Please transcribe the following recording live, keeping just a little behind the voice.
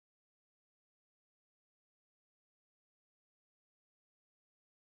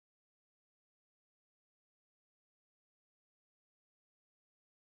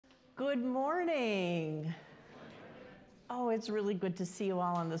Good morning. Oh, it's really good to see you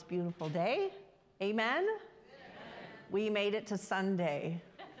all on this beautiful day. Amen? Amen. We made it to Sunday.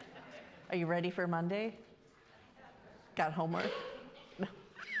 Are you ready for Monday? Got homework? No.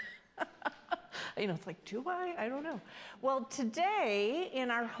 It's like, do I? I don't know. Well, today in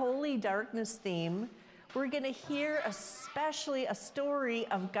our Holy Darkness theme, we're going to hear especially a story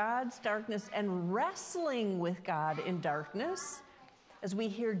of God's darkness and wrestling with God in darkness. As we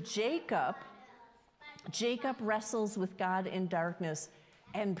hear Jacob wrestles with God in darkness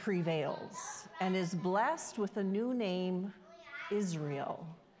and prevails and is blessed with a new name, Israel,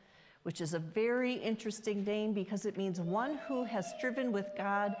 which is a very interesting name because it means one who has striven with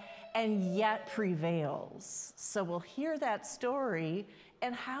God and yet prevails. So we'll hear that story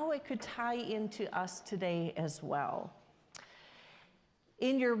and how it could tie into us today as well.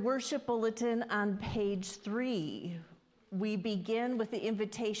 In your worship bulletin on page 3, we begin with the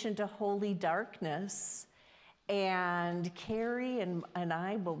invitation to holy darkness, and Carrie and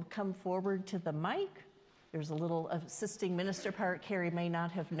I will come forward to the mic. There's a little assisting minister part. Carrie may not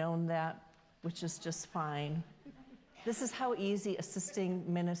have known that, which is just fine. This is how easy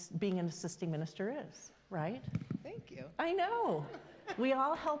being an assisting minister is, right? Thank you. I know. We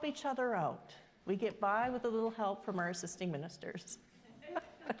all help each other out. We get by with a little help from our assisting ministers.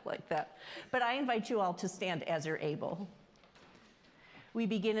 I like that. But I invite you all to stand as you're able. We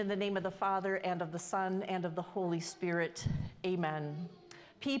begin in the name of the Father, and of the Son, and of the Holy Spirit. Amen.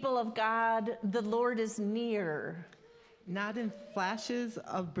 People of God, the Lord is near. Not in flashes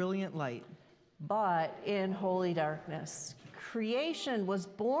of brilliant light, but in holy darkness. Creation was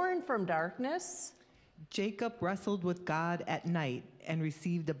born from darkness. Jacob wrestled with God at night and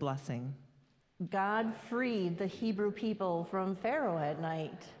received a blessing. God freed the Hebrew people from Pharaoh at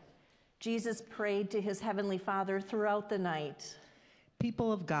night. Jesus prayed to his heavenly Father throughout the night.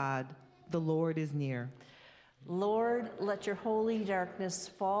 People of God, the Lord is near. Lord, let your holy darkness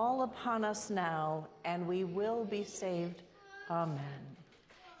fall upon us now, and we will be saved. Amen.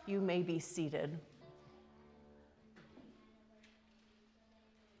 You may be seated.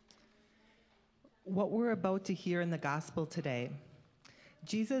 What we're about to hear in the gospel today,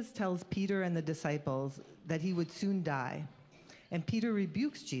 Jesus tells Peter and the disciples that he would soon die, and Peter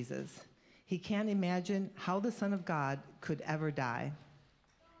rebukes Jesus. He can't imagine how the Son of God could ever die.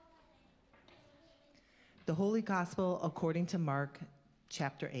 The Holy Gospel according to Mark,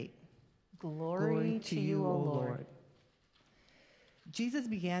 chapter 8. Glory to you, O Lord. Jesus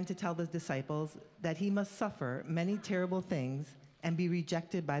began to tell the disciples that he must suffer many terrible things and be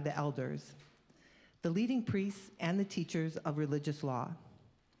rejected by the elders, the leading priests, and the teachers of religious law.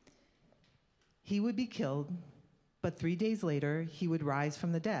 He would be killed, but 3 days later, he would rise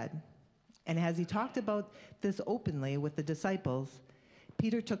from the dead. And as he talked about this openly with the disciples,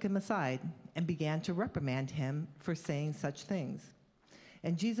 Peter took him aside and began to reprimand him for saying such things.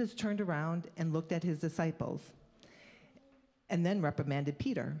 And Jesus turned around and looked at his disciples and then reprimanded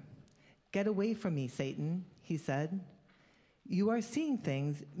Peter. "Get away from me, Satan," he said. "You are seeing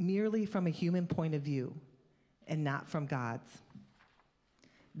things merely from a human point of view and not from God's."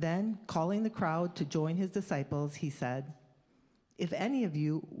 Then, calling the crowd to join his disciples, he said, "If any of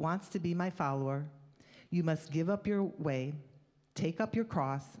you wants to be my follower, you must give up your way, take up your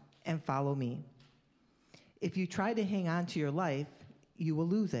cross, and follow me. If you try to hang on to your life, you will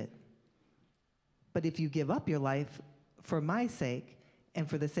lose it. But if you give up your life for my sake and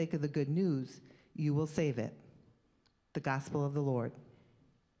for the sake of the good news, you will save it." The Gospel of the Lord.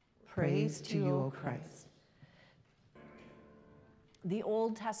 Praise to you, O Christ. The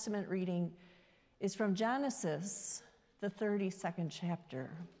Old Testament reading is from Genesis, the 32nd chapter.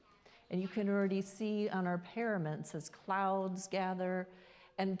 And you can already see on our paraments as clouds gather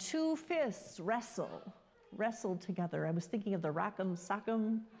and two fists wrestle together. I was thinking of the Rock'em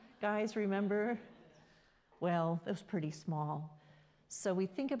Sock'em guys, remember? Well, it was pretty small. So we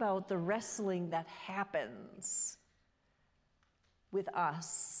think about the wrestling that happens with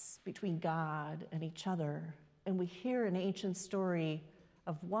us, between God and each other. And we hear an ancient story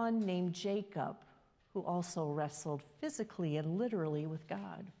of one named Jacob who also wrestled physically and literally with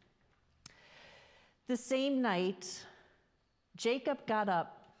God. The same night, Jacob got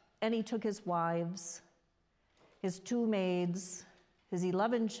up and he took his wives, his 2 maids, his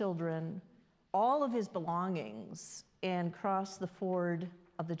 11 children, all of his belongings, and crossed the ford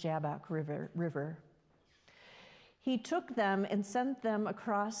of the Jabbok River. He took them and sent them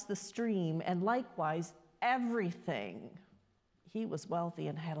across the stream, and likewise everything. He was wealthy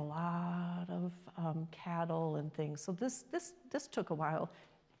and had a lot of cattle and things. So this took a while.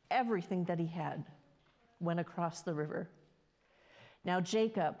 Everything that he had went across the river. Now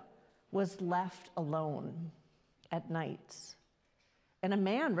Jacob was left alone at night, and a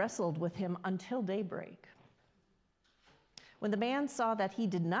man wrestled with him until daybreak. When the man saw that he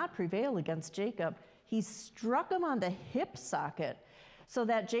did not prevail against Jacob, he struck him on the hip socket, so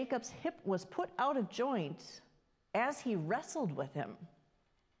that Jacob's hip was put out of joint as he wrestled with him.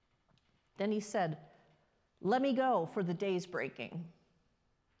 Then he said, "Let me go, for the day's breaking."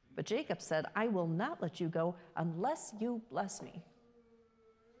 But Jacob said, "I will not let you go unless you bless me."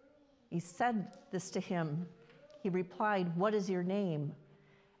 He said this to him. He replied, "What is your name?"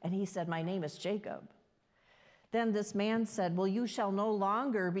 And he said, "My name is Jacob." Then this man said, "Well, you shall no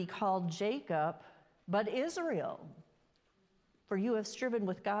longer be called Jacob, but Israel, for you have striven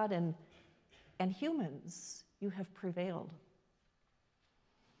with God and humans. You have prevailed."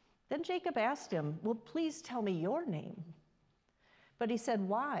 Then Jacob asked him, "Well, please tell me your name." But he said,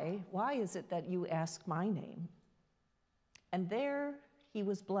 "Why? Why is it that you ask my name?" And there he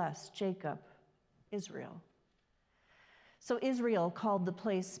was blessed, Jacob, Israel. So Israel called the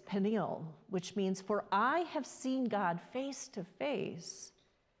place Peniel, which means, "For I have seen God face to face,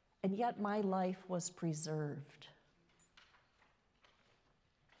 and yet my life was preserved."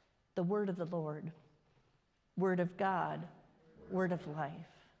 The word of the Lord, word of God, word of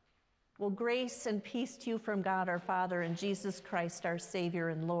life. Well, grace and peace to you from God our Father and Jesus Christ our Savior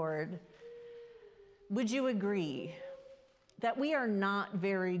and Lord. Would you agree that we are not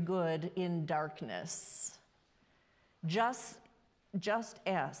very good in darkness? Just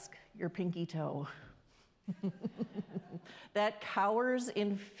ask your pinky toe that cowers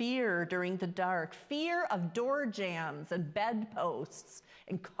in fear during the dark, fear of door jams and bedposts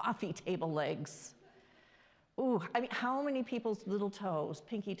and coffee table legs. Ooh, I mean, how many people's little toes,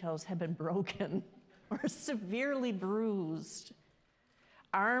 pinky toes, have been broken or severely bruised?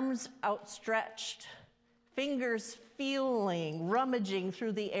 Arms outstretched, fingers feeling, rummaging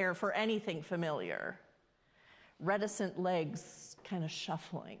through the air for anything familiar. Reticent legs kind of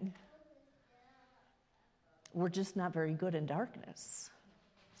shuffling. We're just not very good in darkness.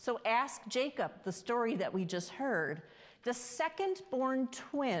 So ask Jacob, the story that we just heard, the second-born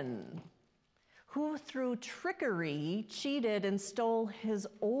twin, who through trickery cheated and stole his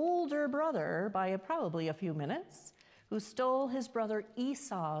older brother by probably a few minutes, who stole his brother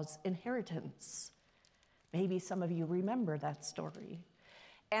Esau's inheritance. Maybe some of you remember that story.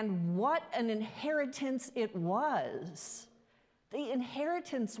 And what an inheritance it was. The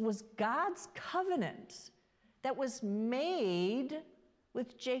inheritance was God's covenant that was made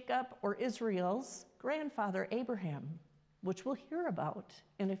with Jacob, or Israel's grandfather Abraham, which we'll hear about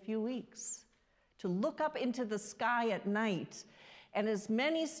in a few weeks. To look up into the sky at night, and as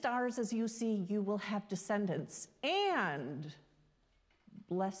many stars as you see, you will have descendants, and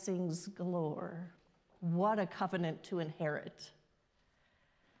blessings galore. What a covenant to inherit.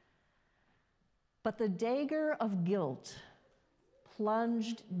 But the dagger of guilt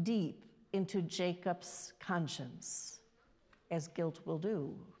plunged deep into Jacob's conscience, as guilt will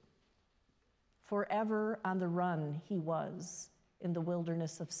do. Forever on the run he was in the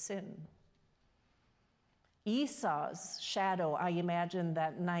wilderness of sin. Esau's shadow, I imagine,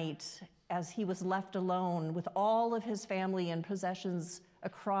 that night as he was left alone with all of his family and possessions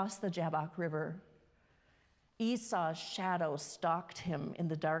across the Jabbok River. Esau's shadow stalked him in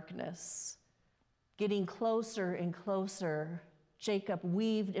the darkness. Getting closer and closer, Jacob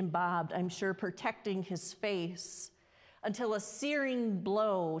weaved and bobbed, I'm sure, protecting his face, until a searing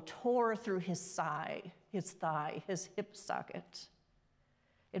blow tore through his thigh, his hip socket.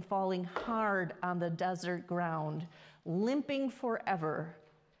 And falling hard on the desert ground, limping forever,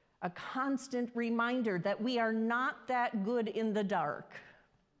 a constant reminder that we are not that good in the dark.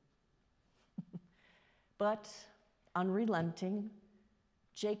 But unrelenting,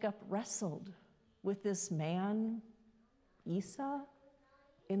 Jacob wrestled with this man, Esau,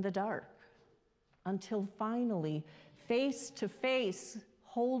 in the dark, until finally, face to face,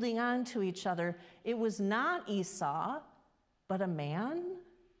 holding on to each other, it was not Esau, but a man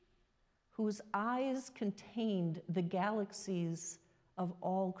whose eyes contained the galaxies of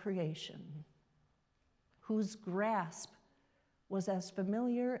all creation, whose grasp was as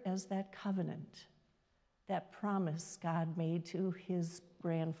familiar as that covenant, that promise God made to his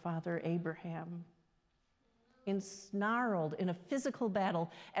grandfather Abraham. Ensnarled in a physical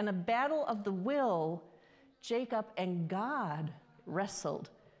battle and a battle of the will, Jacob and God wrestled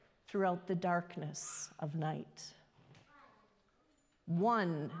throughout the darkness of night.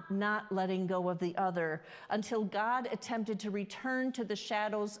 One not letting go of the other until God attempted to return to the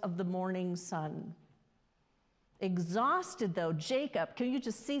shadows of the morning sun. Exhausted though, Jacob, can you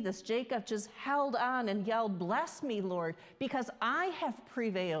just see this? Jacob just held on and yelled, "Bless me, Lord, because I have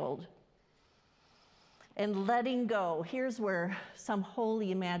prevailed. and letting go. Here's where some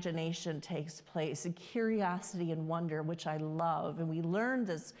holy imagination takes place, and curiosity and wonder, which I love. And we learned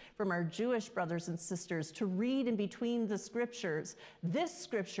this from our Jewish brothers and sisters, to read in between the scriptures, this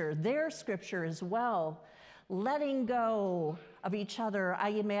scripture, their scripture as well. Letting go of each other. I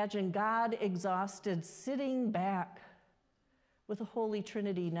imagine God exhausted, sitting back with the Holy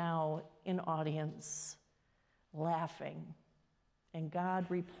Trinity now in audience, laughing, and God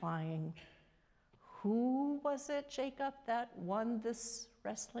replying, "Who was it, Jacob, that won this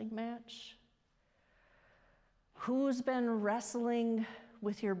wrestling match? Who's been wrestling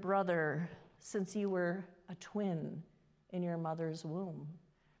with your brother since you were a twin in your mother's womb?"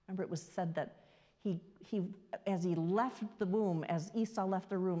 Remember, it was said that he as he left the womb, as Esau left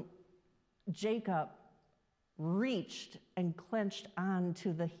the room, Jacob reached and clenched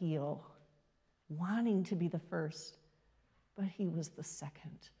onto the heel, wanting to be the first, but he was the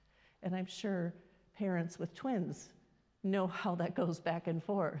second. And I'm sure parents with twins know how that goes back and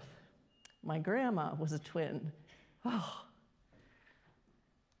forth. My grandma was a twin. Oh.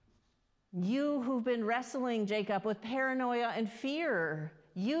 You who've been wrestling, Jacob, with paranoia and fear.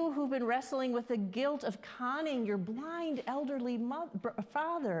 You who've been wrestling with the guilt of conning your blind elderly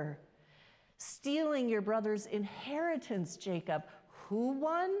father. Stealing your brother's inheritance, Jacob. Who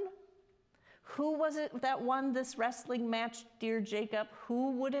won? Who was it that won this wrestling match, dear Jacob?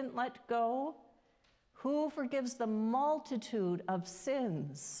 Who wouldn't let go? Who forgives the multitude of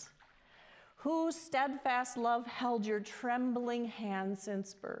sins? Whose steadfast love held your trembling hand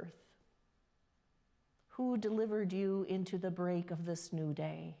since birth? Who delivered you into the break of this new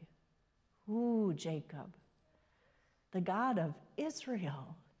day? Who, Jacob? The God of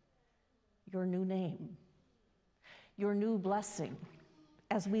Israel. Your new name, your new blessing,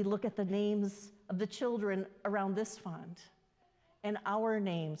 as we look at the names of the children around this font, and our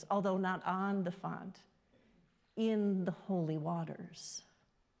names, although not on the font, in the holy waters.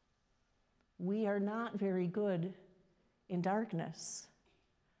 We are not very good in darkness,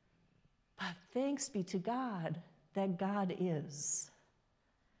 but thanks be to God that God is.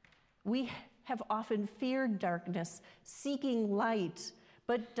 We have often feared darkness, seeking light,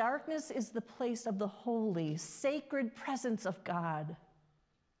 but darkness is the place of the holy, sacred presence of God.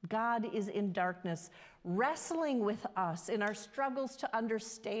 God is in darkness, wrestling with us in our struggles to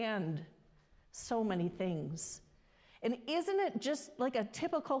understand so many things. And isn't it just like a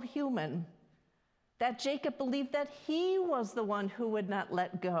typical human that Jacob believed that he was the one who would not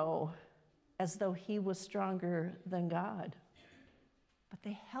let go, as though he was stronger than God? But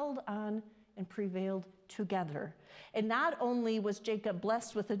they held on and prevailed together. And not only was Jacob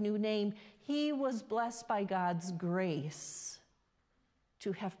blessed with a new name, he was blessed by God's grace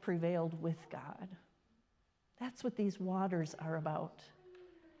to have prevailed with God. That's what these waters are about.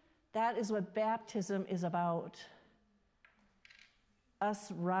 That is what baptism is about.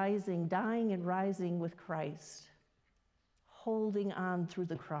 Us rising, dying and rising with Christ, holding on through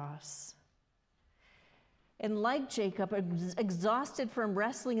the cross. And like Jacob, exhausted from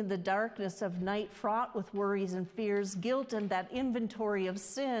wrestling in the darkness of night, fraught with worries and fears, guilt, and that inventory of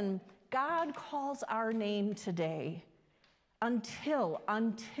sin, God calls our name today until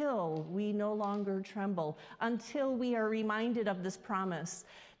we no longer tremble, until we are reminded of this promise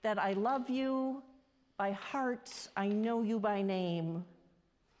that I love you by heart, I know you by name.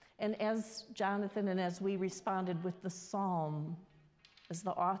 And as Jonathan and as we responded with the psalm, as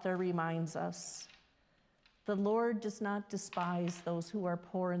the author reminds us, the Lord does not despise those who are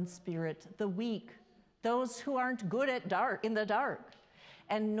poor in spirit, the weak, those who aren't good in the dark,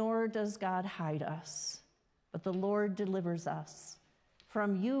 and nor does God hide us, but the Lord delivers us.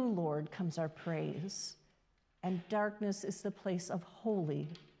 From you, Lord, comes our praise, and darkness is the place of holy,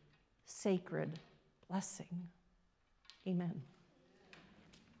 sacred blessing. Amen.